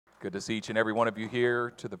Good to see each and every one of you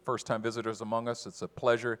here. To the first-time visitors among us, it's a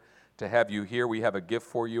pleasure to have you here. We have a gift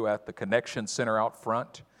for you at the Connection Center out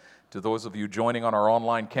front. To those of you joining on our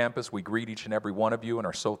online campus, we greet each and every one of you and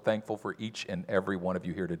are so thankful for each and every one of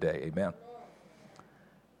you here today. Amen.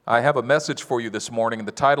 I have a message for you this morning, and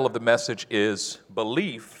the title of the message is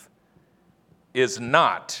Belief is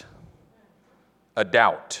Not a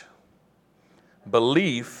Doubt.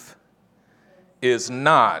 Belief is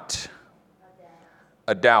not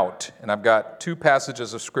a doubt. And I've got two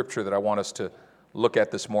passages of Scripture that I want us to look at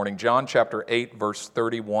this morning. John chapter 8, verse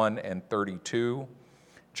 31 and 32.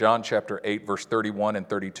 John chapter 8, verse 31 and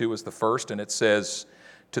 32 is the first, and it says,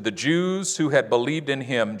 "To the Jews who had believed in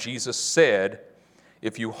him, Jesus said,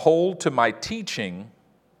 'If you hold to my teaching,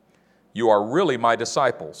 you are really my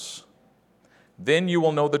disciples. Then you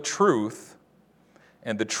will know the truth,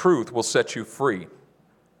 and the truth will set you free.'"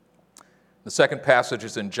 The second passage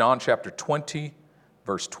is in John chapter 20,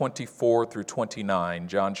 verse 24 through 29.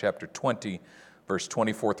 John chapter 20, verse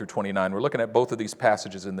 24 through 29. We're looking at both of these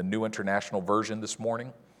passages in the New International Version this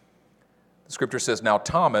morning. The Scripture says, "Now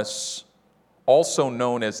Thomas, also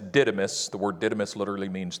known as Didymus," the word Didymus literally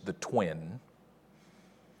means the twin,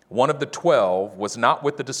 "one of the 12, was not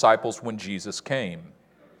with the disciples when Jesus came.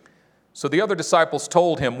 So the other disciples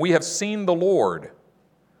told him, 'We have seen the Lord.'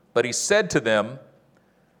 But he said to them,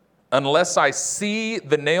 'Unless I see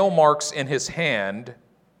the nail marks in his hand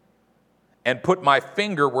and put my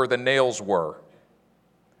finger where the nails were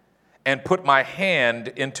and put my hand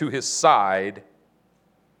into his side,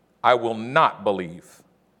 I will not believe.'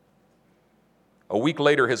 A week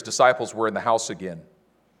later, his disciples were in the house again,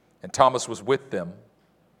 and Thomas was with them.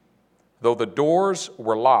 Though the doors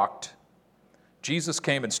were locked, Jesus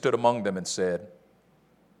came and stood among them and said,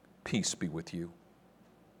 'Peace be with you.'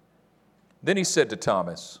 Then he said to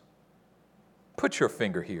Thomas, 'Put your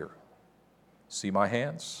finger here. See my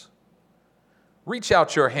hands? Reach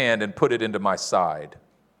out your hand and put it into my side.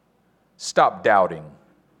 Stop doubting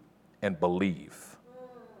and believe.'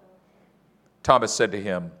 Thomas said to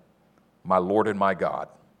him, 'My Lord and my God.'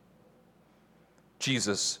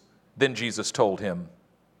 Then Jesus told him,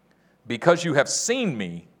 'Because you have seen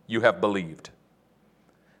me, you have believed.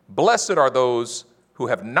 Blessed are those who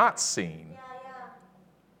have not seen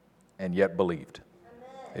and yet believed.'"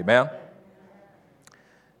 Amen.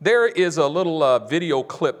 There is a little video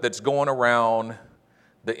clip that's going around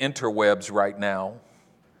the interwebs right now,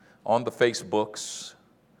 on the Facebooks,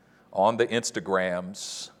 on the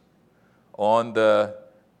Instagrams, on the,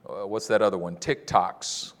 what's that other one,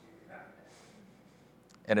 TikToks.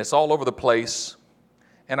 And it's all over the place.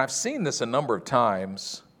 And I've seen this a number of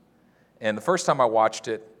times. And the first time I watched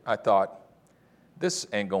it, I thought, this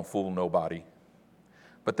ain't gonna fool nobody.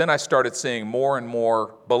 But then I started seeing more and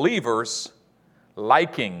more believers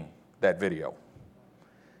liking that video.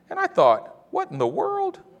 And I thought, what in the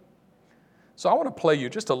world? So I want to play you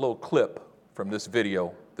just a little clip from this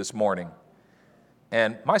video this morning.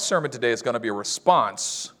 And my sermon today is going to be a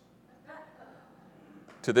response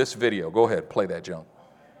to this video. Go ahead, play that junk.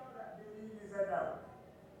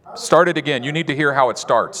 Start it again. You need to hear how it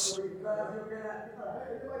starts.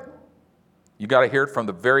 You got to hear it from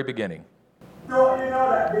the very beginning. Don't you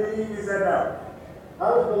know that belief is a doubt?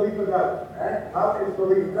 How is belief a doubt? How is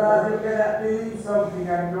belief? Because you cannot believe something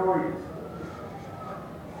and know it.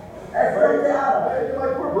 Wait,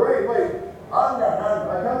 like we're brave, wait. Understand.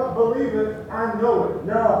 I cannot believe it and know it.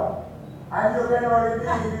 No. And you can only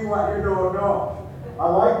believe in what you don't know. I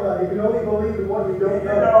like that. You can only believe in what you don't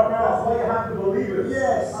know. That's why you have to believe it.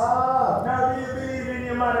 Yes. Ah. Now do you believe in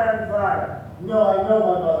your mother and father? No, I know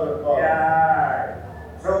my mother and father. Yeah.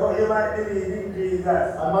 So but you might believe in Jesus.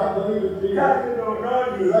 I might believe in Jesus. Because you don't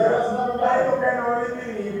know Jesus. That's never Why you can only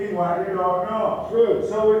believe in what you don't know. True.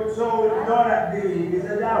 So you know that belief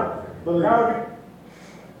is a doubt. Belief.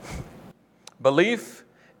 Belief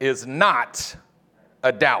is not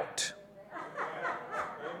a doubt.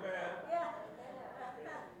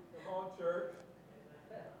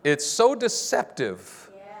 It's so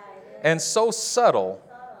deceptive and so subtle.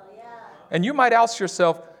 And you might ask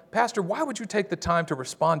yourself, "Pastor, why would you take the time to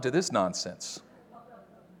respond to this nonsense?"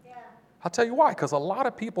 I'll tell you why. Because a lot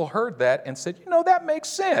of people heard that and said, that makes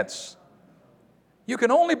sense. You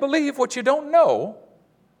can only believe what you don't know,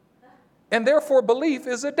 and therefore belief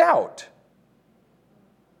is a doubt.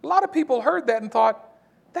 A lot of people heard that and thought,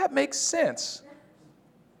 that makes sense.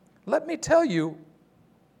 Let me tell you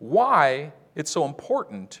why it's so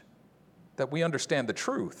important that we understand the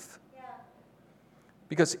truth.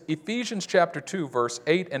 Because Ephesians chapter 2, verse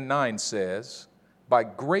 8 and 9 says, "By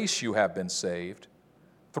grace you have been saved,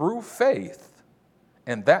 through faith,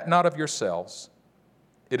 and that not of yourselves.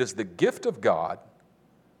 It is the gift of God,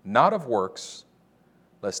 not of works,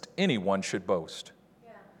 lest anyone should boast.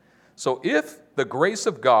 So if the grace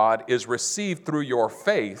of God is received through your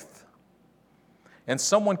faith, and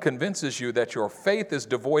someone convinces you that your faith is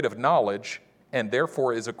devoid of knowledge and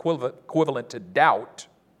therefore is equivalent to doubt,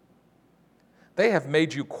 they have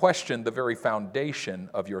made you question the very foundation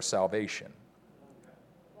of your salvation.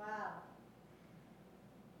 Wow.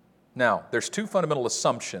 Now, there's two fundamental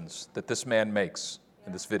assumptions that this man makes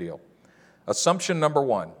in this video. Assumption number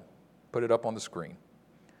one, put it up on the screen.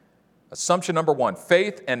 Assumption number one,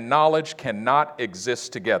 faith and knowledge cannot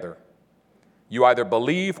exist together. You either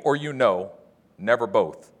believe or you know, never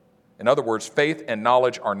both. In other words, faith and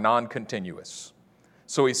knowledge are non-continuous.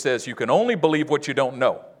 So he says, you can only believe what you don't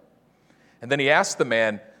know. And then he asks the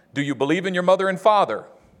man, do you believe in your mother and father?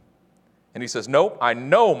 And he says, nope, I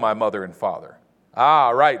know my mother and father. Ah,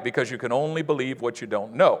 right, because you can only believe what you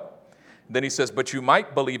don't know. And then he says, but you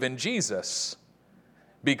might believe in Jesus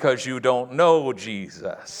because you don't know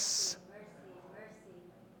Jesus.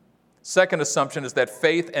 Second assumption is that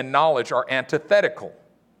faith and knowledge are antithetical.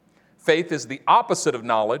 Faith is the opposite of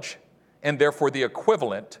knowledge and therefore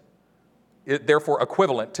equivalent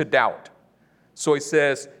to doubt. So he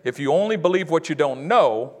says, if you only believe what you don't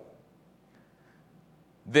know,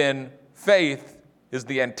 then faith is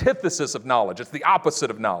the antithesis of knowledge. It's the opposite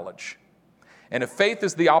of knowledge. And if faith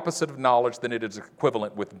is the opposite of knowledge, then it is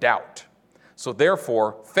equivalent with doubt. So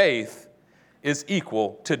therefore, faith is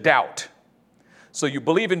equal to doubt. So you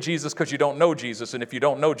believe in Jesus because you don't know Jesus, and if you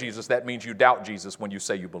don't know Jesus, that means you doubt Jesus when you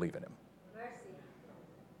say you believe in him. Mercy.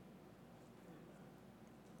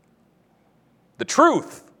 The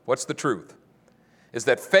truth, what's the truth? Is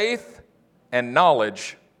that faith and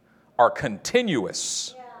knowledge are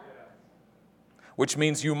continuous, which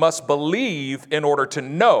means you must believe in order to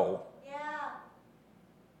know.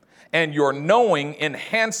 And your knowing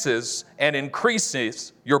enhances and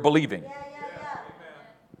increases your believing.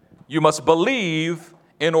 You must believe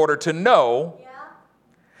in order to know,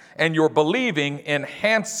 and your believing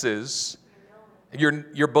enhances,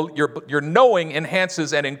 your knowing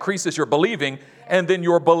enhances and increases your believing, and then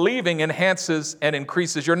your believing enhances and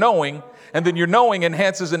increases your knowing, and then your knowing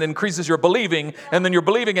enhances and increases your believing, and then your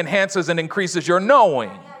believing enhances and increases your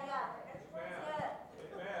knowing.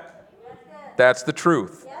 That's the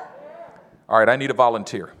truth. All right, I need a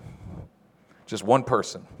volunteer. Just one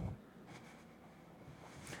person.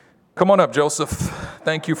 Come on up, Joseph.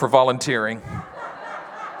 Thank you for volunteering.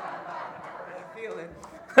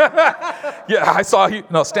 Yeah, I saw you.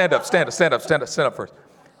 No, stand up first.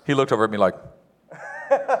 He looked over at me like.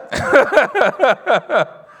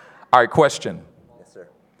 All right, question. Yes, sir.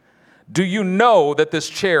 Do you know that this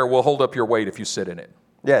chair will hold up your weight if you sit in it?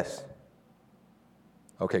 Yes.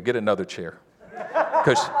 Okay, get another chair.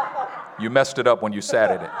 Because you messed it up when you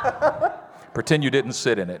sat in it. Pretend you didn't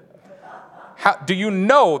sit in it. Do you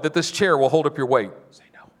know that this chair will hold up your weight? Say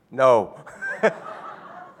no. No.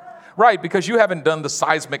 Right, because you haven't done the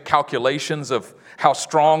seismic calculations of how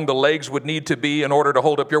strong the legs would need to be in order to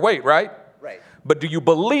hold up your weight, right? Right. But do you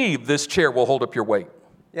believe this chair will hold up your weight?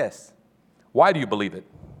 Yes. Why do you believe it?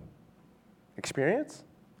 Experience?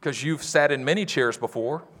 Because you've sat in many chairs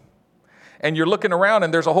before, and you're looking around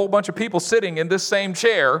and there's a whole bunch of people sitting in this same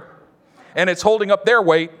chair, and it's holding up their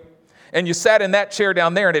weight, and you sat in that chair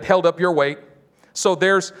down there and it held up your weight. So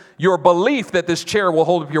there's your belief that this chair will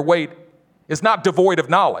hold up your weight is not devoid of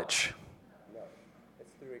knowledge. No, it's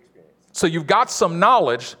through experience. So you've got some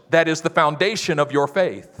knowledge that is the foundation of your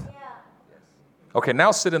faith. Yes. Okay,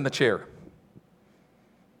 now sit in the chair.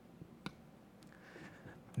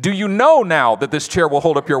 Do you know now that this chair will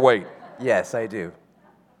hold up your weight? Yes, I do.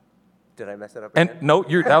 Did I mess it up And again? no,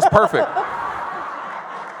 that was perfect.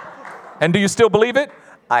 And do you still believe it?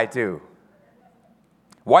 I do.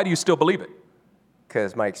 Why do you still believe it?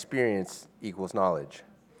 Because my experience equals knowledge.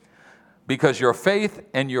 Because your faith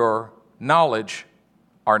and your knowledge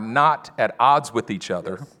are not at odds with each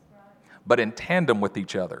other, but in tandem with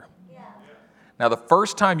each other. Now, the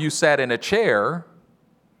first time you sat in a chair,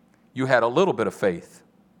 you had a little bit of faith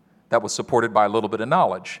that was supported by a little bit of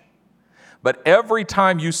knowledge. But every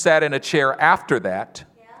time you sat in a chair after that,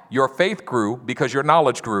 your faith grew because your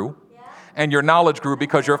knowledge grew, and your knowledge grew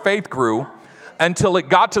because your faith grew, until it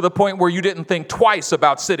got to the point where you didn't think twice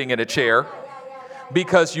about sitting in a chair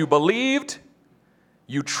because you believed,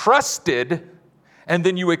 you trusted, and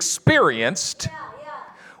then you experienced,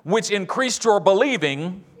 which increased your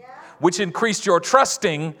believing, which increased your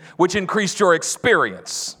trusting, which increased your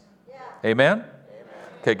experience. Amen?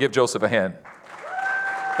 Okay, give Joseph a hand.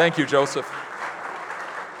 Thank you, Joseph.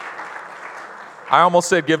 I almost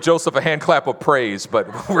said give Joseph a hand clap of praise, but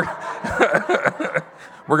we're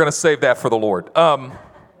going to save that for the Lord.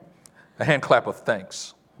 A hand clap of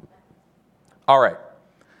thanks. All right.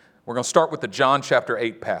 We're going to start with the John chapter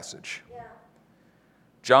 8 passage.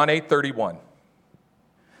 John 8:31.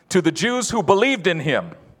 To the Jews who believed in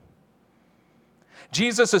him.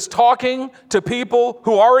 Jesus is talking to people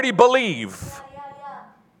who already believe,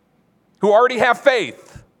 who already have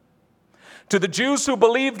faith. To the Jews who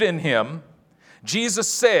believed in him, Jesus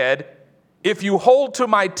said, if you hold to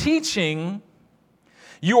my teaching,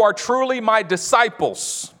 you are truly my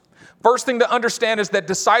disciples. First thing to understand is that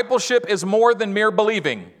discipleship is more than mere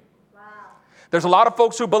believing. Wow. There's a lot of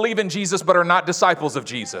folks who believe in Jesus but are not disciples of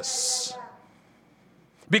Jesus.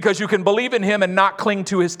 Because you can believe in him and not cling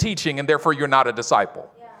to his teaching, and therefore you're not a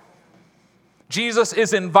disciple. Yeah. Jesus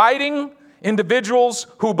is inviting individuals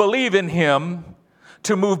who believe in him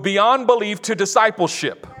to move beyond belief to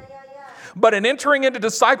discipleship. But in entering into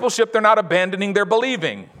discipleship, they're not abandoning their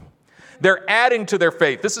believing. They're adding to their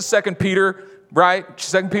faith. This is 2 Peter, right?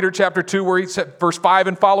 2 Peter chapter 2, where he said, verse 5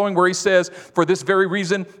 and following, where he says, for this very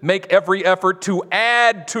reason, make every effort to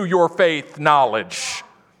add to your faith knowledge.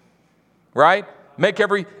 Right? Make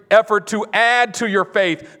every effort to add to your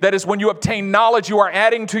faith. That is, when you obtain knowledge, you are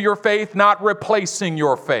adding to your faith, not replacing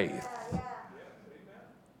your faith.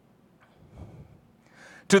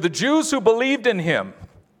 To the Jews who believed in him,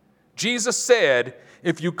 Jesus said,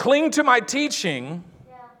 if you cling to my teaching,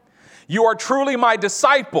 you are truly my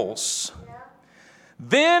disciples.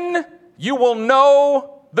 Then you will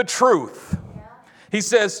know the truth. He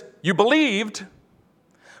says, you believed.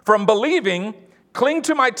 From believing, cling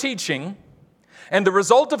to my teaching. And the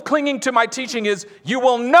result of clinging to my teaching is you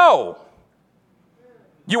will know.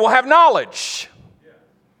 You will have knowledge.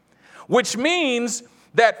 Which means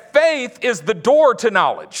that faith is the door to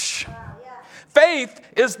knowledge. Faith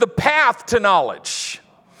is the path to knowledge.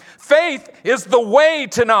 Faith is the way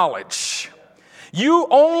to knowledge. You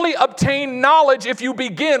only obtain knowledge if you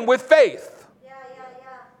begin with faith.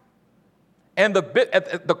 And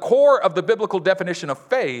at the core of the biblical definition of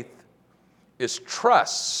faith is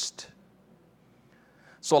trust.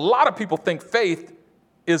 So a lot of people think faith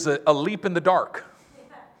is a leap in the dark.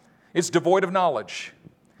 It's devoid of knowledge.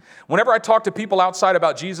 Whenever I talk to people outside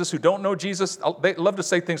about Jesus who don't know Jesus, they love to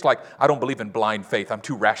say things like, I don't believe in blind faith. I'm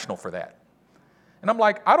too rational for that. And I'm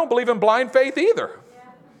like, I don't believe in blind faith either.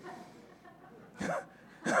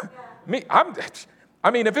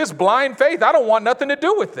 If it's blind faith, I don't want nothing to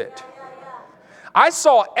do with it. I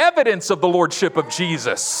saw evidence of the lordship of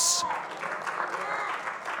Jesus.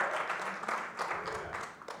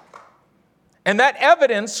 And that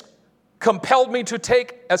evidence compelled me to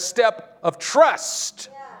take a step of trust.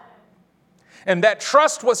 And that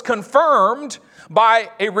trust was confirmed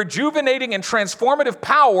by a rejuvenating and transformative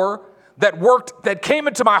power that came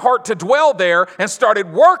into my heart to dwell there and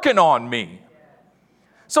started working on me.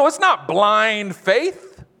 So it's not blind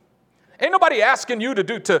faith. Ain't nobody asking you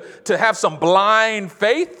to have some blind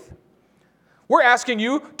faith. We're asking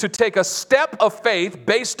you to take a step of faith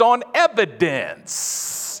based on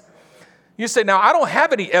evidence. You say, now I don't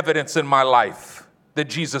have any evidence in my life that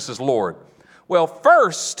Jesus is Lord. Well,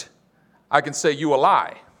 first, I can say you a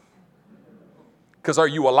lie. Because are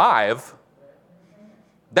you alive?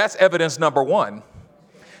 That's evidence number one.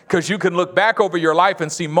 Because you can look back over your life and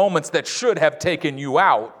see moments that should have taken you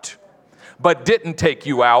out, but didn't take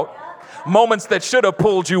you out. Moments that should have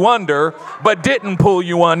pulled you under, but didn't pull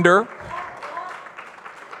you under.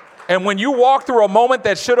 And when you walk through a moment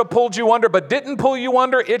that should have pulled you under, but didn't pull you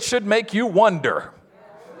under, it should make you wonder.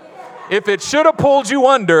 If it should have pulled you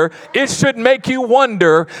under, it should make you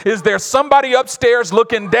wonder, is there somebody upstairs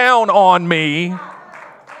looking down on me?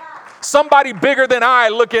 Somebody bigger than I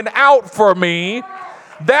looking out for me?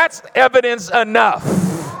 That's evidence enough.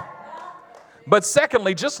 But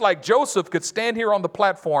secondly, just like Joseph could stand here on the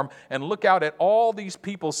platform and look out at all these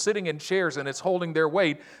people sitting in chairs and it's holding their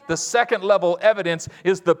weight, the second level evidence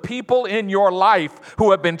is the people in your life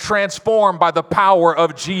who have been transformed by the power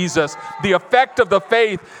of Jesus. The effect of the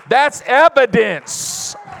faith, that's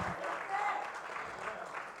evidence.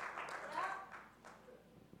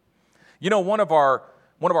 You know, one of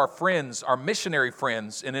our friends, our missionary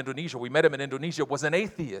friends in Indonesia, we met him in Indonesia, was an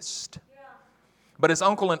atheist. But his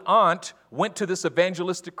uncle and aunt went to this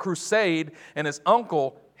evangelistic crusade, and his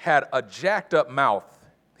uncle had a jacked up mouth.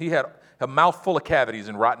 He had a mouth full of cavities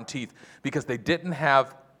and rotten teeth because they didn't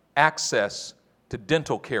have access to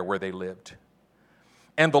dental care where they lived.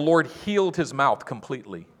 And the Lord healed his mouth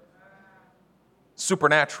completely,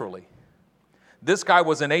 supernaturally. This guy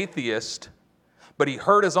was an atheist, but he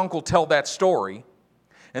heard his uncle tell that story.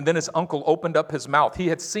 And then his uncle opened up his mouth. He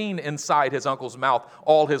had seen inside his uncle's mouth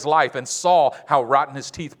all his life and saw how rotten his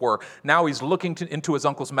teeth were. Now he's looking into his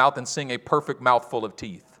uncle's mouth and seeing a perfect mouth full of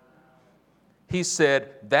teeth. he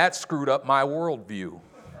said, that screwed up my worldview.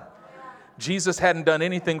 Jesus hadn't done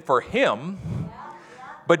anything for him,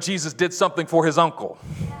 but Jesus did something for his uncle.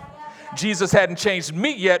 Jesus hadn't changed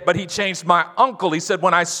me yet, but he changed my uncle. He said,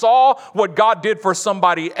 when I saw what God did for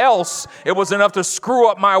somebody else, it was enough to screw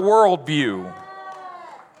up my worldview.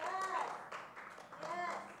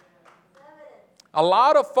 A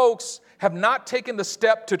lot of folks have not taken the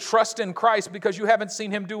step to trust in Christ because you haven't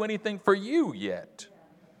seen him do anything for you yet.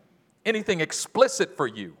 Anything explicit for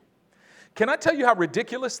you. Can I tell you how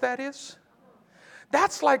ridiculous that is?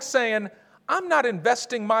 That's like saying, I'm not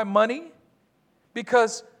investing my money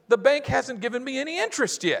because the bank hasn't given me any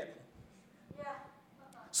interest yet.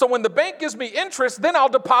 So when the bank gives me interest, then I'll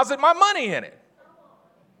deposit my money in it.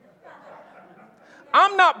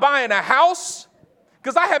 I'm not buying a house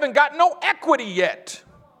because I haven't got no equity yet.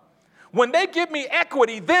 When they give me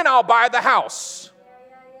equity, then I'll buy the house.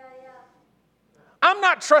 I'm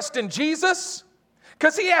not trusting Jesus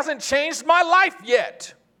because he hasn't changed my life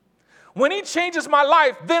yet. When he changes my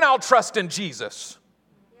life, then I'll trust in Jesus.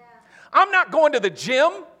 I'm not going to the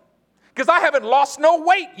gym because I haven't lost no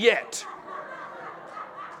weight yet.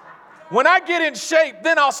 When I get in shape,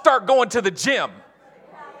 then I'll start going to the gym.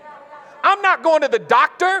 I'm not going to the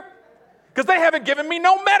doctor because they haven't given me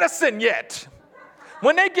no medicine yet.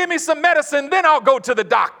 When they give me some medicine, then I'll go to the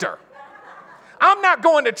doctor. I'm not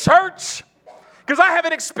going to church because I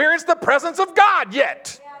haven't experienced the presence of God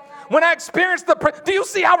yet. When I experience do you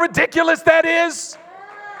see how ridiculous that is?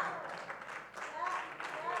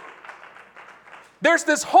 There's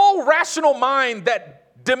this whole rational mind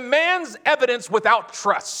that demands evidence without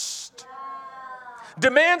trust,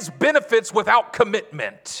 demands benefits without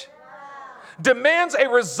commitment, demands a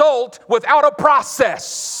result without a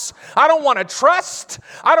process. I don't want to trust.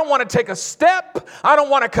 I don't want to take a step. I don't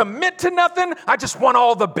want to commit to nothing. I just want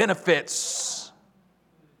all the benefits.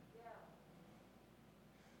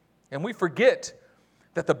 And we forget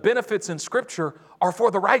that the benefits in Scripture are for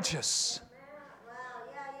the righteous.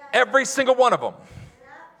 Every single one of them.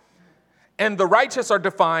 And the righteous are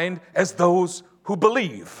defined as those who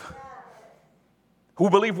believe. Who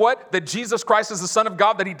believe what? That Jesus Christ is the Son of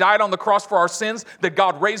God, that he died on the cross for our sins, that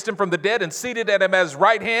God raised him from the dead and seated at him at his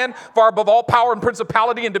right hand, far above all power and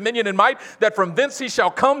principality and dominion and might, that from thence he shall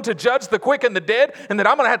come to judge the quick and the dead, and that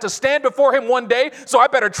I'm going to have to stand before him one day, so I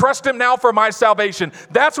better trust him now for my salvation.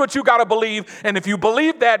 That's what you got to believe, and if you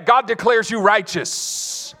believe that, God declares you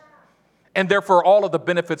righteous. And therefore, all of the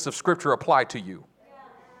benefits of Scripture apply to you.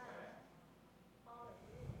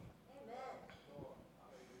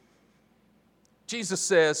 Jesus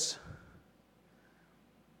says,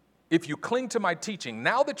 if you cling to my teaching,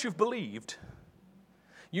 now that you've believed,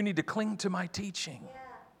 you need to cling to my teaching.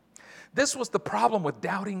 This was the problem with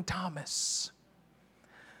doubting Thomas,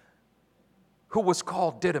 who was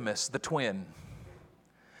called Didymus, the twin.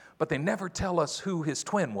 But they never tell us who his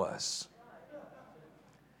twin was.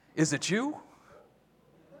 Is it you?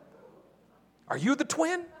 Are you the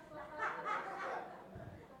twin?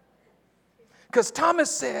 Because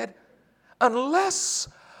Thomas said, unless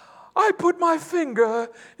I put my finger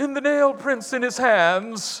in the nail prints in his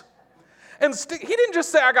hands, and he didn't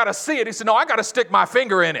just say, I got to see it. He said, no, I got to stick my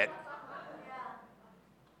finger in it.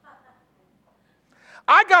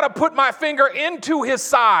 I got to put my finger into his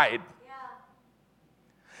side.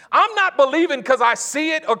 I'm not believing because I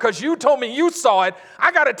see it or because you told me you saw it.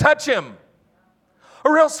 I got to touch him,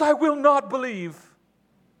 or else I will not believe.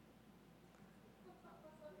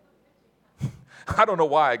 I don't know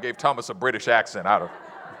why I gave Thomas a British accent.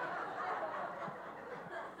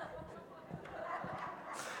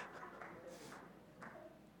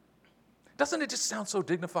 Doesn't it just sound so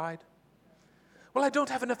dignified? Well, I don't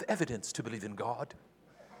have enough evidence to believe in God.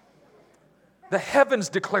 The heavens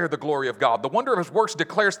declare the glory of God. The wonder of his works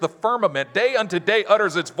declares the firmament. Day unto day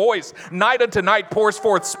utters its voice. Night unto night pours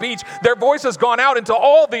forth speech. Their voice has gone out into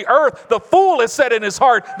all the earth. The fool has said in his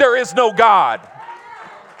heart, there is no God.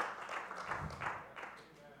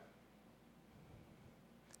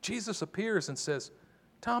 Jesus appears and says,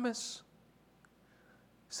 Thomas,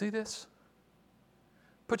 see this?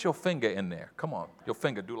 Put your finger in there. Come on, your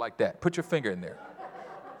finger, do like that. Put your finger in there.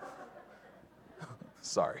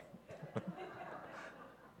 Sorry.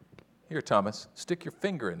 Here, Thomas, stick your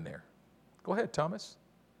finger in there. Go ahead, Thomas.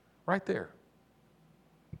 Right there.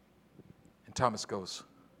 And Thomas goes,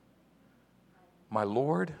 my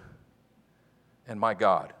Lord and my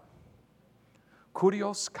God.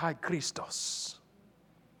 Kurios kai Christos.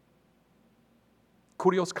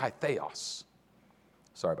 Kurios kai theos.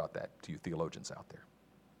 Sorry about that to you theologians out there.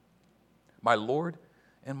 My Lord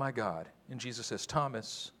and my God. And Jesus says,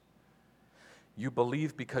 Thomas, you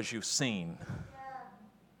believe because you've seen.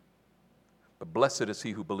 But blessed is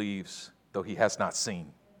he who believes, though he has not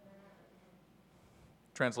seen.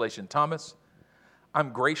 Translation, Thomas,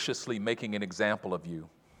 I'm graciously making an example of you.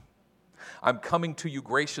 I'm coming to you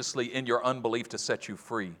graciously in your unbelief to set you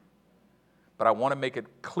free. But I want to make it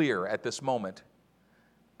clear at this moment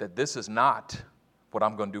that this is not what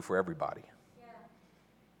I'm going to do for everybody. Yeah.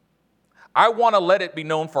 I want to let it be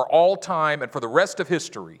known for all time and for the rest of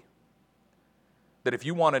history that if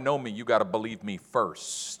you want to know me, you got to believe me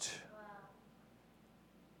first. Wow.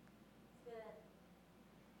 Good.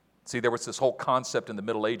 See, there was this whole concept in the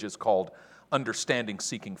Middle Ages called understanding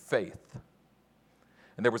seeking faith.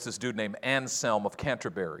 And there was this dude named Anselm of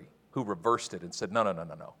Canterbury who reversed it and said,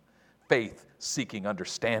 no. Faith seeking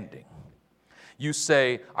understanding. You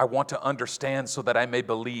say, I want to understand so that I may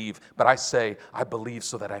believe, but I say, I believe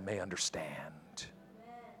so that I may understand.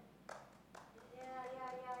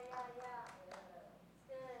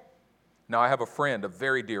 Now, I have a friend, a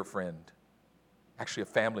very dear friend, actually a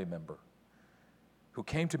family member, who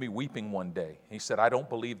came to me weeping one day. He said, I don't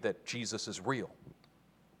believe that Jesus is real.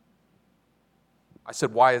 I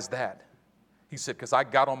said, why is that? He said, because I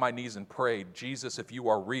got on my knees and prayed, Jesus, if you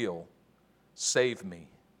are real, save me.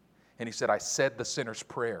 And he said, I said the sinner's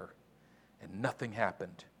prayer, and nothing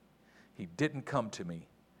happened. He didn't come to me.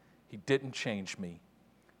 He didn't change me.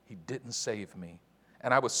 He didn't save me.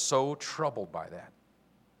 And I was so troubled by that.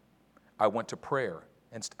 I went to prayer,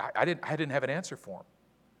 and I didn't have an answer for him.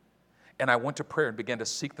 And I went to prayer and began to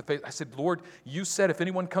seek the faith. I said, Lord, you said if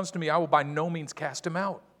anyone comes to me, I will by no means cast him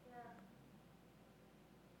out.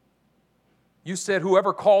 You said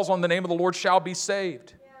whoever calls on the name of the Lord shall be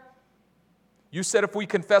saved. Yeah. You said if we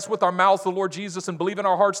confess with our mouths the Lord Jesus and believe in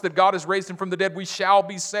our hearts that God has raised him from the dead, we shall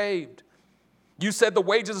be saved. You said the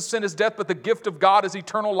wages of sin is death, but the gift of God is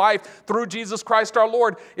eternal life through Jesus Christ our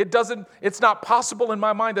Lord. It's not possible in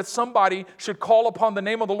my mind that somebody should call upon the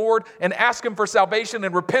name of the Lord and ask him for salvation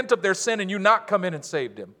and repent of their sin and you not come in and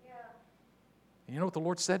saved him. Yeah. And you know what the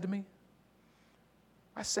Lord said to me?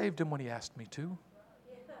 I saved him when he asked me to.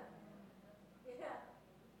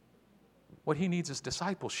 What he needs is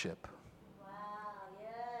discipleship. Wow,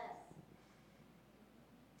 yes.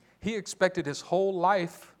 He expected his whole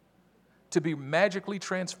life to be magically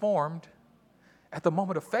transformed at the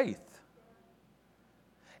moment of faith.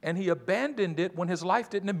 And he abandoned it when his life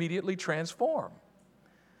didn't immediately transform.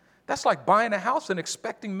 That's like buying a house and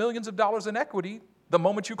expecting millions of dollars in equity the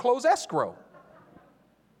moment you close escrow.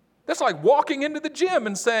 That's like walking into the gym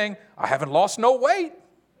and saying, I haven't lost no weight.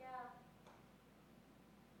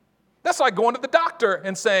 That's like going to the doctor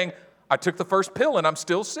and saying, I took the first pill and I'm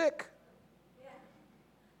still sick. Yeah.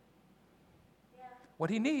 Yeah. What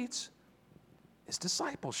he needs is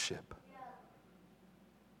discipleship. Yeah.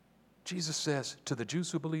 Jesus says to the Jews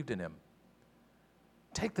who believed in him,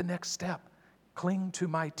 take the next step. Cling to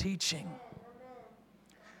my teaching.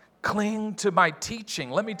 Cling to my teaching.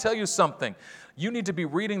 Let me tell you something. You need to be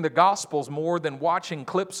reading the Gospels more than watching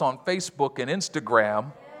clips on Facebook and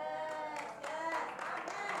Instagram.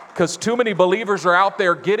 Because too many believers are out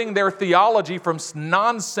there getting their theology from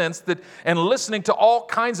nonsense and listening to all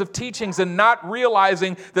kinds of teachings and not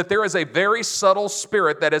realizing that there is a very subtle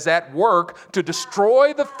spirit that is at work to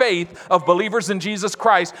destroy the faith of believers in Jesus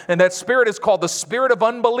Christ. And that spirit is called the spirit of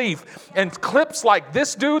unbelief. And clips like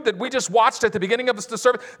this dude that we just watched at the beginning of the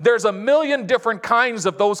service, there's a million different kinds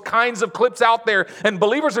of those kinds of clips out there. And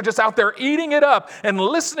believers are just out there eating it up and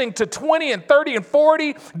listening to 20 and 30 and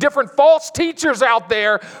 40 different false teachers out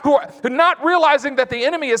there who are not realizing that the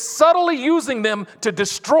enemy is subtly using them to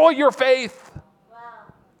destroy your faith. Wow.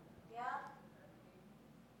 Yeah.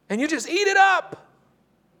 And you just eat it up.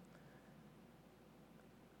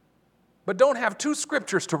 But don't have two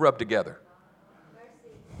scriptures to rub together.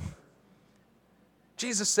 Mercy.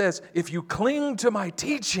 Jesus says, if you cling to my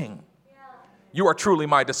teaching, you are truly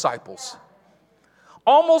my disciples.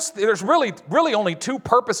 There's really only two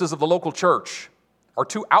purposes of the local church, or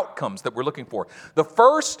two outcomes that we're looking for. The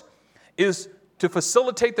first is to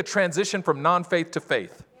facilitate the transition from non-faith to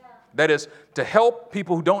faith. Yeah. That is, to help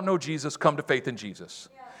people who don't know Jesus come to faith in Jesus.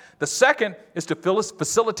 Yeah. The second is to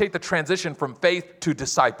facilitate the transition from faith to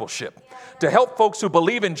discipleship. Yeah. To help folks who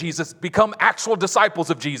believe in Jesus become actual disciples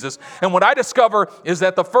of Jesus. And what I discover is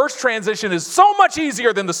that the first transition is so much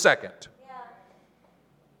easier than the second. Yeah.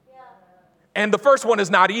 Yeah. And the first one is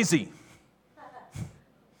not easy.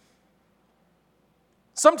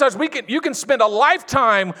 Sometimes you can spend a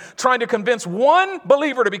lifetime trying to convince one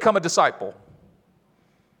believer to become a disciple.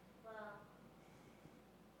 Wow.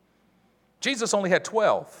 Jesus only had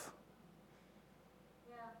 12.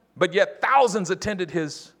 Yeah. But yet thousands attended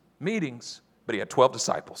his meetings, but he had 12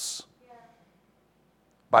 disciples. Yeah.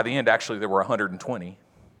 By the end, actually, there were 120.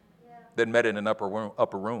 Yeah. that met in an upper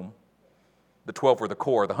room. The 12 were the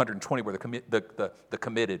core. The 120 were the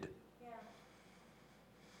committed.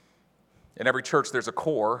 In every church, there's a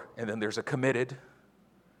core, and then there's a committed.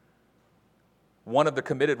 One of the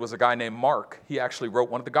committed was a guy named Mark. He actually wrote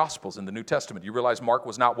one of the Gospels in the New Testament. You realize Mark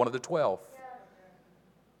was not one of the 12.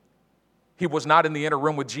 He was not in the inner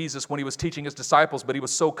room with Jesus when he was teaching his disciples, but he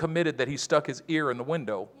was so committed that he stuck his ear in the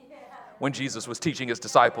window when Jesus was teaching his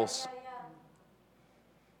disciples.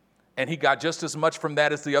 And he got just as much from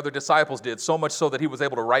that as the other disciples did, so much so that he was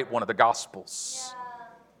able to write one of the Gospels.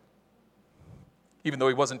 Even though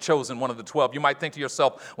he wasn't chosen one of the 12. You might think to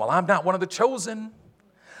yourself, well, I'm not one of the chosen.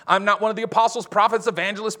 I'm not one of the apostles, prophets,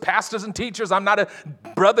 evangelists, pastors, and teachers. I'm not a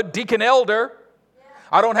brother, deacon, elder.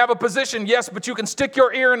 I don't have a position, yes, but you can stick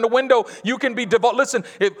your ear in the window. You can be devoted. Listen,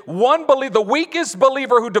 if the weakest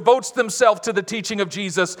believer who devotes themselves to the teaching of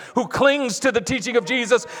Jesus, who clings to the teaching of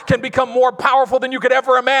Jesus, can become more powerful than you could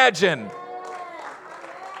ever imagine.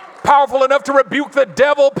 Powerful enough to rebuke the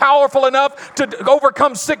devil, powerful enough to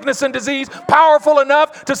overcome sickness and disease, powerful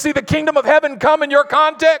enough to see the kingdom of heaven come in your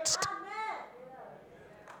context.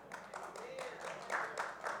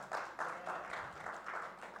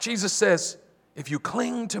 Jesus says, if you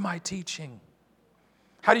cling to my teaching,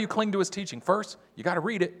 how do you cling to his teaching? First, you got to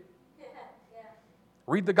read it.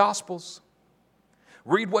 Read the Gospels.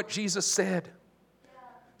 Read what Jesus said.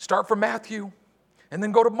 Start from Matthew, and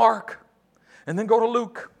then go to Mark, and then go to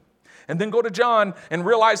Luke, and then go to John, and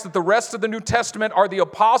realize that the rest of the New Testament are the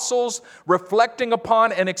apostles reflecting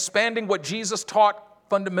upon and expanding what Jesus taught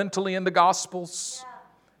fundamentally in the Gospels.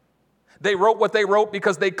 They wrote what they wrote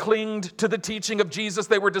because they clinged to the teaching of Jesus.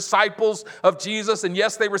 They were disciples of Jesus. And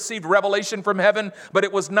yes, they received revelation from heaven, but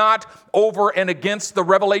it was not over and against the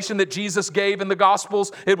revelation that Jesus gave in the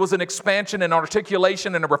Gospels. It was an expansion and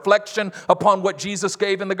articulation and a reflection upon what Jesus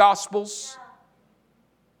gave in the Gospels.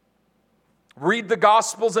 Read the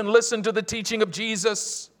Gospels and listen to the teaching of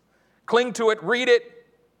Jesus. Cling to it. Read it.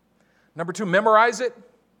 Number 2, memorize it.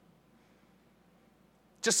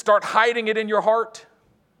 Just start hiding it in your heart.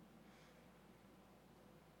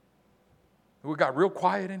 We got real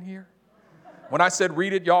quiet in here. When I said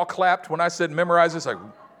read it, y'all clapped. When I said memorize it, it's like...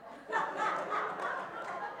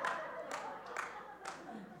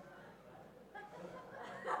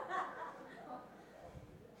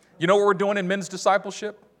 You know what we're doing in men's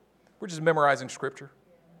discipleship? We're just memorizing Scripture.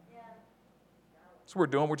 That's what we're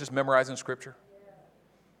doing. We're just memorizing Scripture.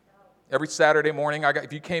 Every Saturday morning,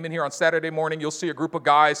 if you came in here on Saturday morning, you'll see a group of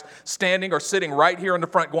guys standing or sitting right here in the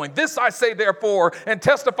front going, this I say therefore, and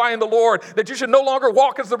testify in the Lord, that you should no longer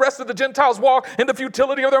walk as the rest of the Gentiles walk in the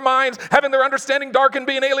futility of their minds, having their understanding darkened,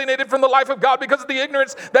 being alienated from the life of God because of the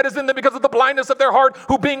ignorance that is in them, because of the blindness of their heart,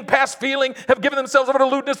 who being past feeling have given themselves over to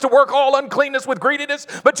lewdness to work all uncleanness with greediness.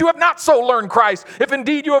 But you have not so learned Christ. If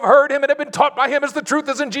indeed you have heard him and have been taught by him as the truth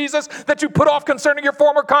is in Jesus, that you put off concerning your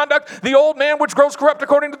former conduct the old man which grows corrupt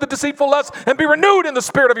according to the deceitful lust, and be renewed in the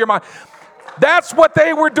spirit of your mind. That's what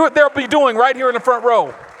they were doing. They'll be doing right here in the front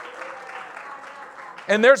row.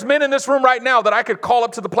 And there's men in this room right now that I could call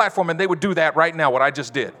up to the platform and they would do that right now, what I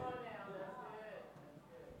just did.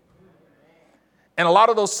 And a lot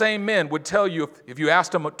of those same men would tell you, if you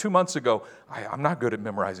asked them 2 months ago, I'm not good at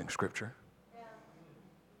memorizing Scripture.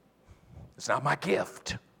 It's not my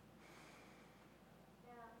gift.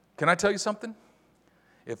 Can I tell you something?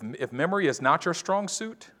 If memory is not your strong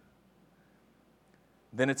suit,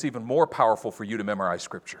 then it's even more powerful for you to memorize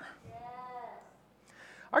Scripture.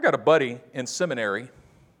 I got a buddy in seminary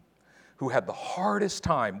who had the hardest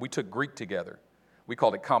time. We took Greek together. We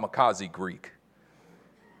called it kamikaze Greek.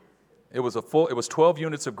 It was 12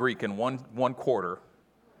 units of Greek in one quarter,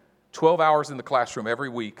 12 hours in the classroom every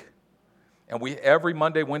week. And every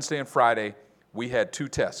Monday, Wednesday, and Friday, we had 2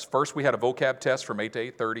 tests. First, we had a vocab test from 8 to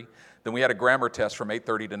 8:30. Then we had a grammar test from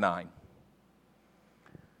 8:30 to 9.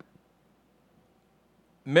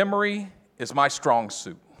 Memory is my strong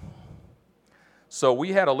suit. So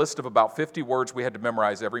we had a list of about 50 words we had to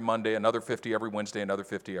memorize every Monday, another 50 every Wednesday, another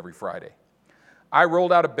 50 every Friday. I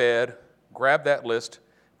rolled out of bed, grabbed that list,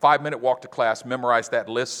 5-minute walk to class, memorized that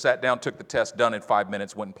list, sat down, took the test, done in 5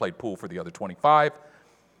 minutes, went and played pool for the other 25.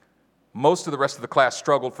 Most of the rest of the class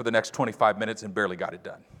struggled for the next 25 minutes and barely got it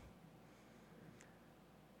done.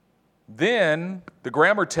 Then the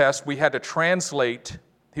grammar test, we had to translate.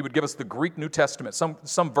 He would give us the Greek New Testament,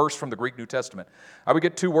 some verse from the Greek New Testament. I would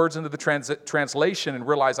get 2 words into the translation and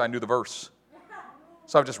realize I knew the verse.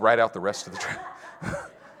 So I would just write out the rest of the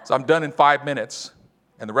So I'm done in 5 minutes,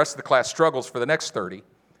 and the rest of the class struggles for the next 30.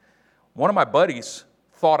 One of my buddies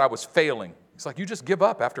thought I was failing. He's like, you just give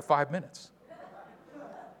up after 5 minutes.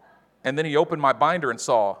 And then he opened my binder and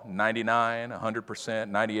saw 99, 100%,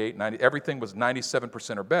 98, 90, everything was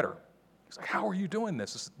 97% or better. He's like, how are you doing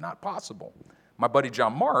this? This is not possible. My buddy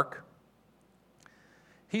John Mark,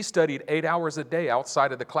 he studied 8 hours a day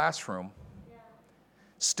outside of the classroom,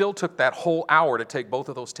 still took that whole hour to take both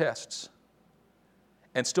of those tests,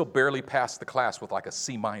 and still barely passed the class with like a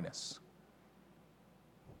C-.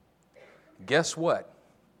 Guess what?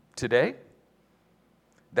 Today,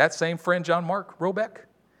 that same friend, John Mark Robeck,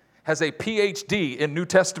 has a PhD in New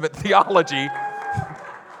Testament theology.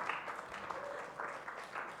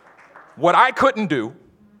 What I couldn't do,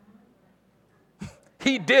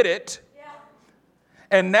 he did it.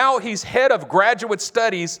 And now he's head of graduate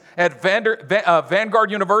studies at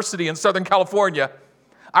Vanguard University in Southern California.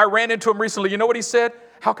 I ran into him recently. You know what he said?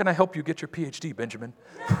 How can I help you get your PhD, Benjamin?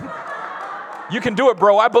 You can do it,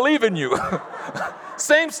 bro. I believe in you.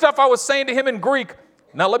 Same stuff I was saying to him in Greek.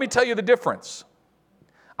 Now, let me tell you the difference.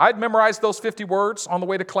 I'd memorize those 50 words on the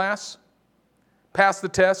way to class, pass the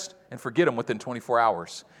test, and forget them within 24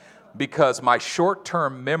 hours because my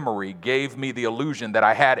short-term memory gave me the illusion that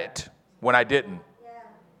I had it when I didn't.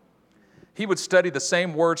 He would study the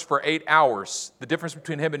same words for 8 hours. The difference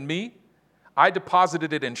between him and me, I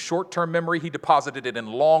deposited it in short-term memory. He deposited it in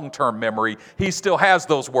long-term memory. He still has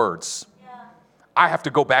those words. I have to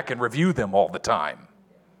go back and review them all the time.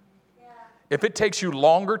 If it takes you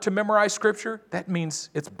longer to memorize Scripture, that means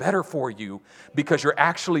it's better for you because you're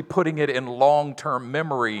actually putting it in long-term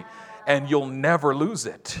memory and you'll never lose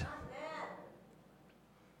it.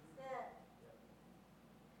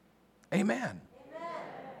 Amen.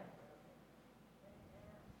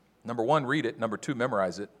 Number 1, read it. Number 2,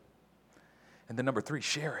 memorize it. And then number 3,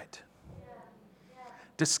 share it.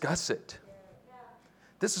 Discuss it.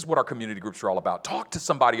 This is what our community groups are all about. Talk to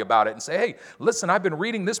somebody about it and say, hey, listen, I've been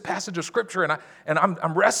reading this passage of Scripture and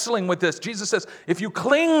I'm wrestling with this. Jesus says, if you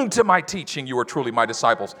cling to my teaching, you are truly my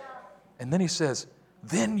disciples. And then he says,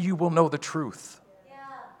 then you will know the truth.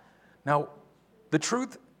 Now, the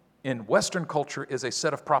truth in Western culture is a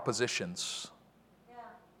set of propositions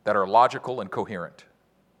that are logical and coherent.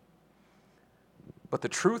 But the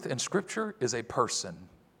truth in Scripture is a person.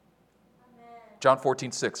 John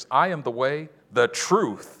 14:6, I am the way, the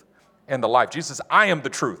truth, and the life. Jesus says, I am the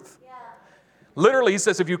truth. Literally, he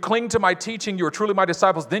says, if you cling to my teaching, you are truly my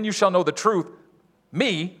disciples, then you shall know the truth,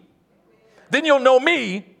 me. Then you'll know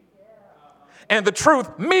me, and the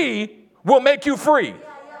truth, me, will make you free.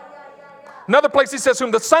 Another place he says,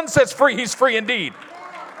 whom the Son sets free, he's free indeed.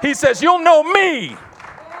 He says, you'll know me.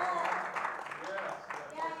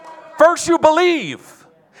 First you believe,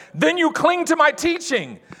 then you cling to my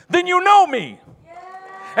teaching, then you know me,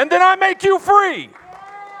 and then I make you free.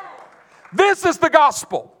 This is the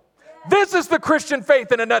gospel. This is the Christian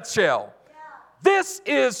faith in a nutshell. This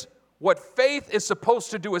is what faith is supposed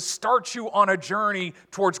to do, is start you on a journey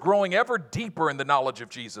towards growing ever deeper in the knowledge of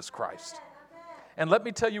Jesus Christ. And let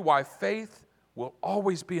me tell you why faith will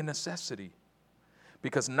always be a necessity,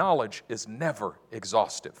 because knowledge is never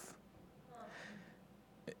exhaustive.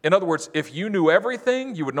 In other words, if you knew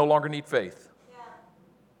everything, you would no longer need faith.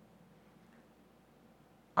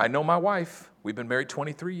 I know my wife. We've been married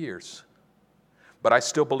 23 years. But I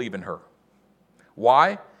still believe in her.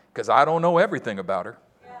 Why? Because I don't know everything about her.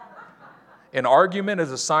 An argument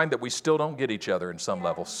is a sign that we still don't get each other in some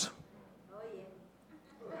levels.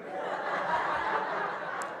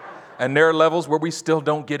 And there are levels where we still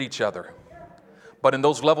don't get each other. But in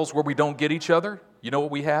those levels where we don't get each other, you know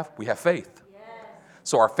what we have? We have faith.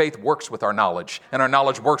 So our faith works with our knowledge, and our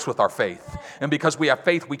knowledge works with our faith. And because we have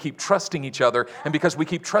faith, we keep trusting each other. And because we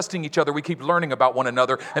keep trusting each other, we keep learning about one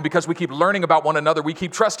another. And because we keep learning about one another, we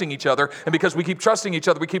keep trusting each other. And because we keep trusting each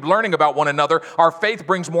other, we keep learning about one another. Our faith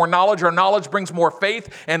brings more knowledge, our knowledge brings more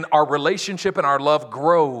faith, and our relationship and our love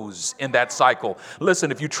grows in that cycle.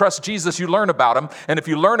 Listen, if you trust Jesus, you learn about him. And if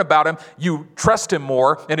you learn about him, you trust him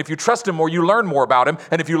more. And if you trust him more, you learn more about him.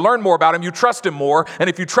 And if you learn more about him, you trust him more. And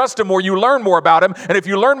if you trust him more, you learn more about him. And if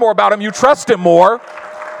you learn more about him, you trust him more.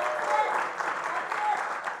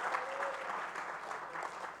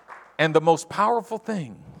 And the most powerful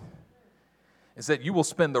thing is that you will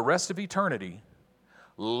spend the rest of eternity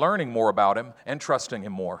learning more about him and trusting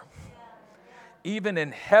him more. Even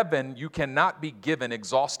in heaven, you cannot be given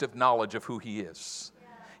exhaustive knowledge of who he is.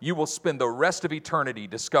 You will spend the rest of eternity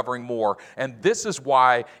discovering more. And this is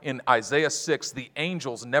why in Isaiah 6, the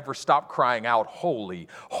angels never stop crying out, holy,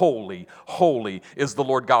 holy, holy is the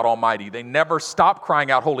Lord God Almighty. They never stop crying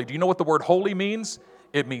out, holy. Do you know what the word holy means?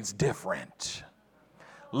 It means different.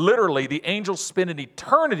 Literally, the angels spend an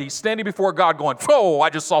eternity standing before God going, oh, I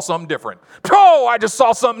just saw something different. Oh, I just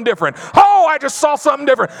saw something different. Oh, I just saw something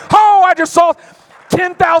different. Oh, I just saw...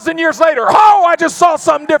 10,000 years later, oh, I just saw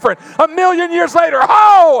something different. 1,000,000 years later,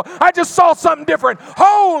 oh, I just saw something different.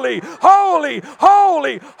 Holy, holy,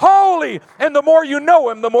 holy, holy. And the more you know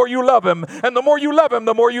him, the more you love him. And the more you love him,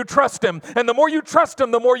 the more you trust him. And the more you trust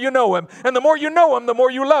him, the more you know him. And the more you know him, the more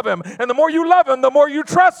you love him. And the more you love him, the more you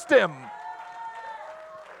trust him.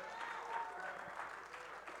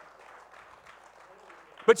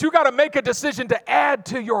 But you got to make a decision to add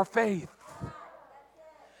to your faith.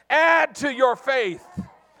 Add to your faith.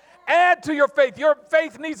 Add to your faith. Your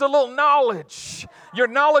faith needs a little knowledge. Your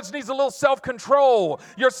knowledge needs a little self-control.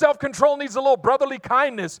 Your self-control needs a little brotherly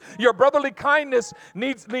kindness. Your brotherly kindness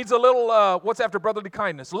needs a little, what's after brotherly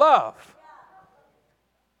kindness? Love.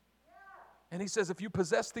 And he says, if you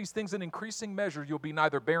possess these things in increasing measure, you'll be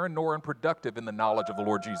neither barren nor unproductive in the knowledge of the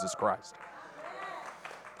Lord Jesus Christ.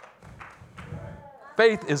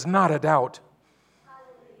 Faith is not a doubt.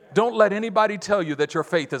 Don't let anybody tell you that your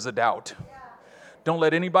faith is a doubt. Don't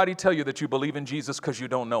let anybody tell you that you believe in Jesus because you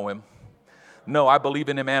don't know him. No, I believe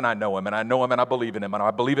in him and I know him, and I know him and I believe in him, and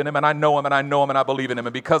I believe in him and I know him and I know him and I believe in him.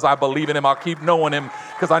 And because I believe in him, I'll keep knowing him.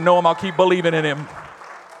 Because I know him, I'll keep believing in him.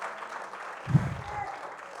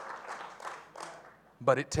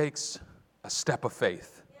 But it takes a step of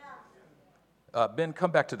faith. Ben,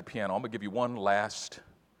 come back to the piano. I'm going to give you one last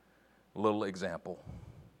little example.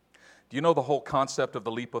 Do you know the whole concept of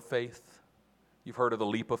the leap of faith? You've heard of the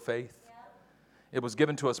leap of faith? It was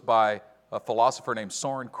given to us by a philosopher named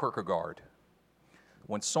Soren Kierkegaard.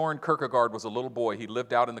 When Soren Kierkegaard was a little boy, he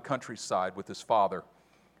lived out in the countryside with his father,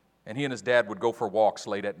 and he and his dad would go for walks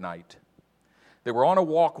late at night. They were on a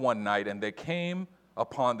walk one night, and they came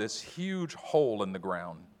upon this huge hole in the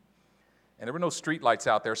ground. And there were no street lights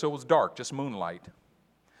out there, so it was dark, just moonlight.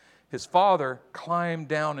 His father climbed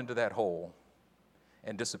down into that hole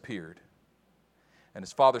and disappeared. And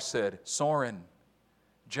his father said, Soren,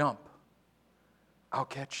 jump. I'll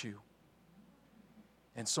catch you.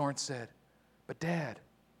 And Soren said, but Dad,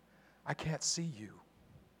 I can't see you.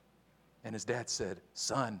 And his dad said,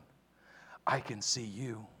 son, I can see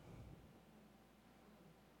you.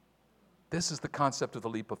 This is the concept of the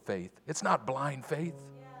leap of faith. It's not blind faith.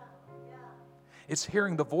 It's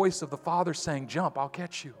hearing the voice of the Father saying, jump, I'll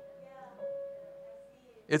catch you.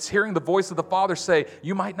 It's hearing the voice of the Father say,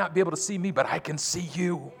 you might not be able to see me, but I can see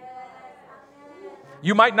you.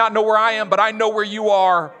 You might not know where I am, but I know where you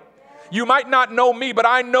are. You might not know me, but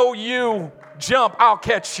I know you. Jump, I'll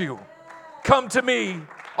catch you. Come to me,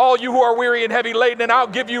 all you who are weary and heavy laden, and I'll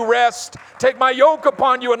give you rest. Take my yoke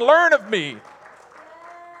upon you and learn of me.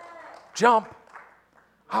 Jump,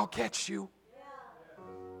 I'll catch you.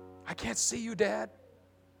 I can't see you, Dad,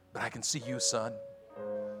 but I can see you, son.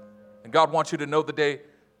 And God wants you to know the day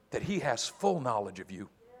that he has full knowledge of you.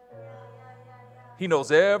 He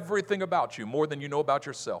knows everything about you, more than you know about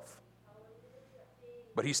yourself.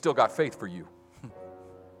 But he's still got faith for you.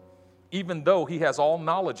 Even though he has all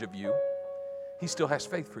knowledge of you, he still has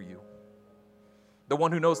faith for you. The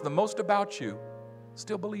one who knows the most about you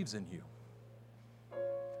still believes in you.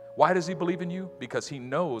 Why does he believe in you? Because he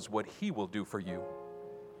knows what he will do for you.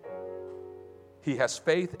 He has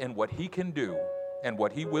faith in what he can do and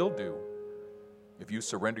what he will do if you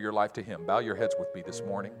surrender your life to him. Bow your heads with me this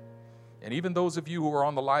morning. And even those of you who are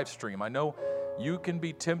on the live stream, I know you can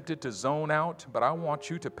be tempted to zone out, but I want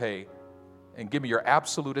you to pay and give me your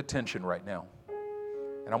absolute attention right now.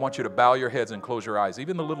 And I want you to bow your heads and close your eyes.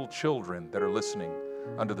 Even the little children that are listening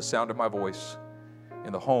under the sound of my voice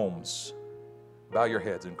in the homes, bow your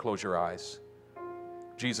heads and close your eyes.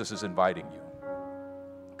 Jesus is inviting you.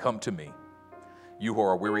 Come to me, you who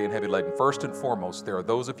are weary and heavy laden. First and foremost, there are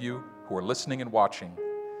those of you who are listening and watching.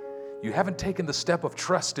 You haven't taken the step of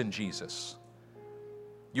trust in Jesus.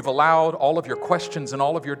 You've allowed all of your questions and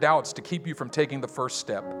all of your doubts to keep you from taking the first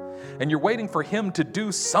step. And you're waiting for him to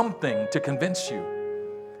do something to convince you,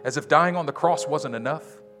 as if dying on the cross wasn't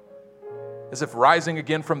enough, as if rising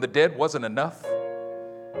again from the dead wasn't enough,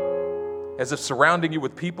 as if surrounding you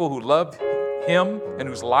with people who love him and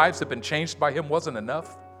whose lives have been changed by him wasn't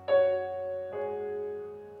enough.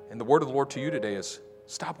 And the word of the Lord to you today is,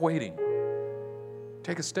 stop waiting.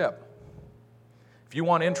 Take a step. If you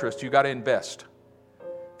want interest, you got to invest.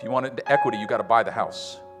 If you want equity, you got to buy the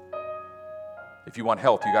house. If you want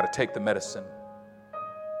health, you got to take the medicine.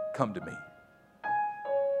 Come to me.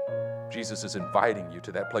 Jesus is inviting you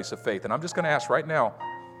to that place of faith. And I'm just going to ask right now,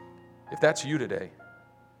 if that's you today,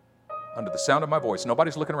 under the sound of my voice,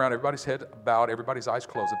 nobody's looking around, everybody's head bowed, everybody's eyes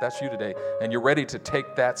closed. If that's you today, and you're ready to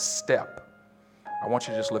take that step, I want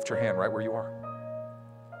you to just lift your hand right where you are.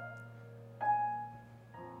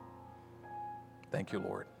 Thank you,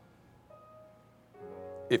 Lord.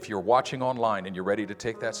 If you're watching online and you're ready to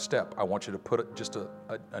take that step, I want you to put just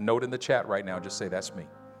a note in the chat right now. Just say, that's me.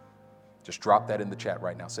 Just drop that in the chat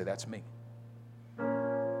right now. Say, that's me.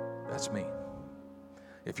 That's me.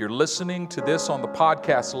 If you're listening to this on the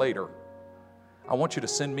podcast later, I want you to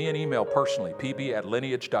send me an email personally,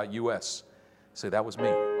 pb@lineage.us. Say, that was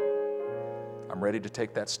me. I'm ready to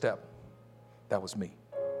take that step. That was me.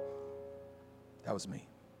 That was me.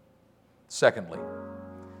 Secondly,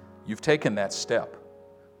 you've taken that step,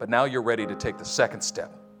 but now you're ready to take the second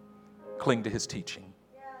step. Cling to his teaching.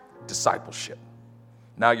 Discipleship.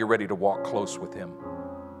 Now you're ready to walk close with him.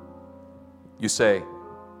 You say,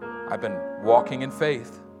 I've been walking in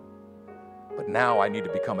faith, but now I need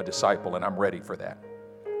to become a disciple, and I'm ready for that.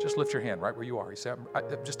 Just lift your hand right where you are. You say, I'm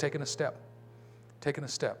just taking a step. Taking a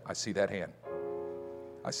step. I see that hand.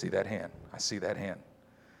 I see that hand. I see that hand.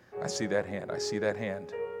 I see that hand. I see that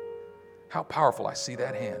hand. How powerful. I see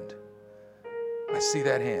that hand. I see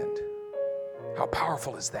that hand. How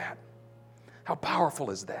powerful is that? How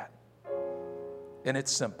powerful is that? And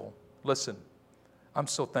it's simple. Listen, I'm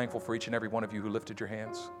so thankful for each and every one of you who lifted your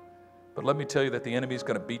hands. But let me tell you that the enemy is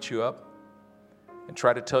going to beat you up and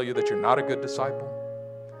try to tell you that you're not a good disciple,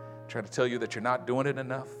 try to tell you that you're not doing it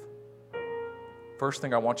enough. First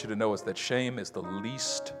thing I want you to know is that shame is the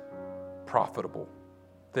least profitable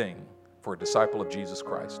thing for a disciple of Jesus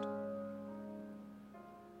Christ.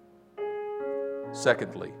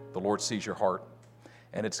 Secondly, the Lord sees your heart,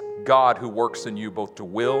 and it's God who works in you both to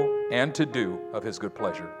will and to do of his good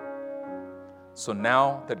pleasure. So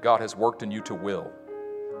now that God has worked in you to will,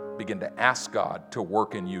 begin to ask God to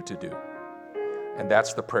work in you to do. And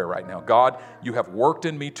that's the prayer right now. God, you have worked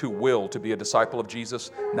in me to will to be a disciple of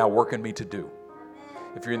Jesus. Now work in me to do.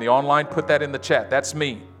 If you're in the online, put that in the chat. That's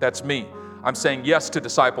me. That's me. I'm saying yes to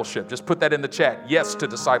discipleship. Just put that in the chat. Yes to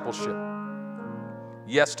discipleship.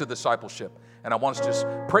 Yes to discipleship. And I want us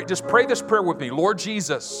to just pray this prayer with me. Lord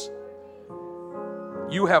Jesus,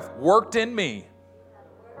 you have worked in me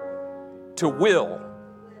to will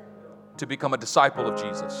to become a disciple of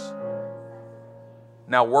Jesus.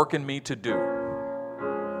 Now work in me to do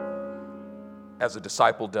as a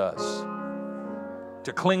disciple does.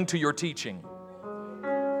 To cling to your teaching,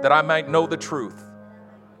 that I might know the truth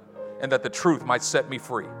and that the truth might set me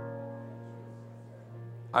free.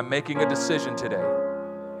 I'm making a decision today.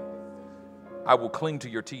 I will cling to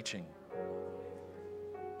your teaching,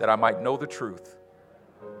 that I might know the truth,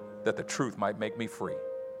 that the truth might make me free.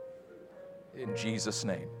 In Jesus'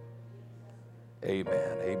 name,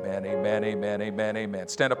 amen, amen, amen, amen, amen, amen.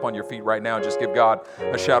 Stand up on your feet right now and just give God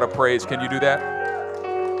a shout of praise. Can you do that?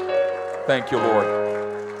 Thank you, Lord.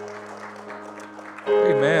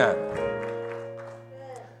 Amen.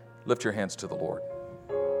 Lift your hands to the Lord.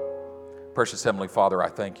 Precious Heavenly Father, I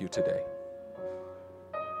thank you today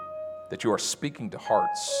that you are speaking to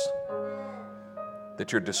hearts,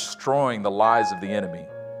 that you're destroying the lies of the enemy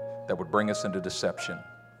that would bring us into deception,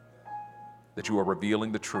 that you are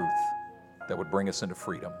revealing the truth that would bring us into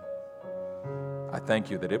freedom. I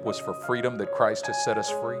thank you that it was for freedom that Christ has set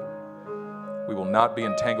us free. We will not be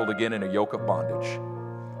entangled again in a yoke of bondage.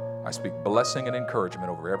 I speak blessing and encouragement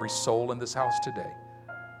over every soul in this house today.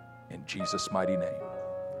 In Jesus' mighty name.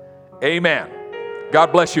 Amen.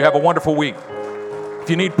 God bless you. Have a wonderful week. If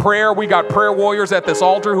you need prayer, we got prayer warriors at this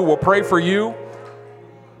altar who will pray for you.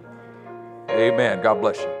 Amen. God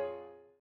bless you.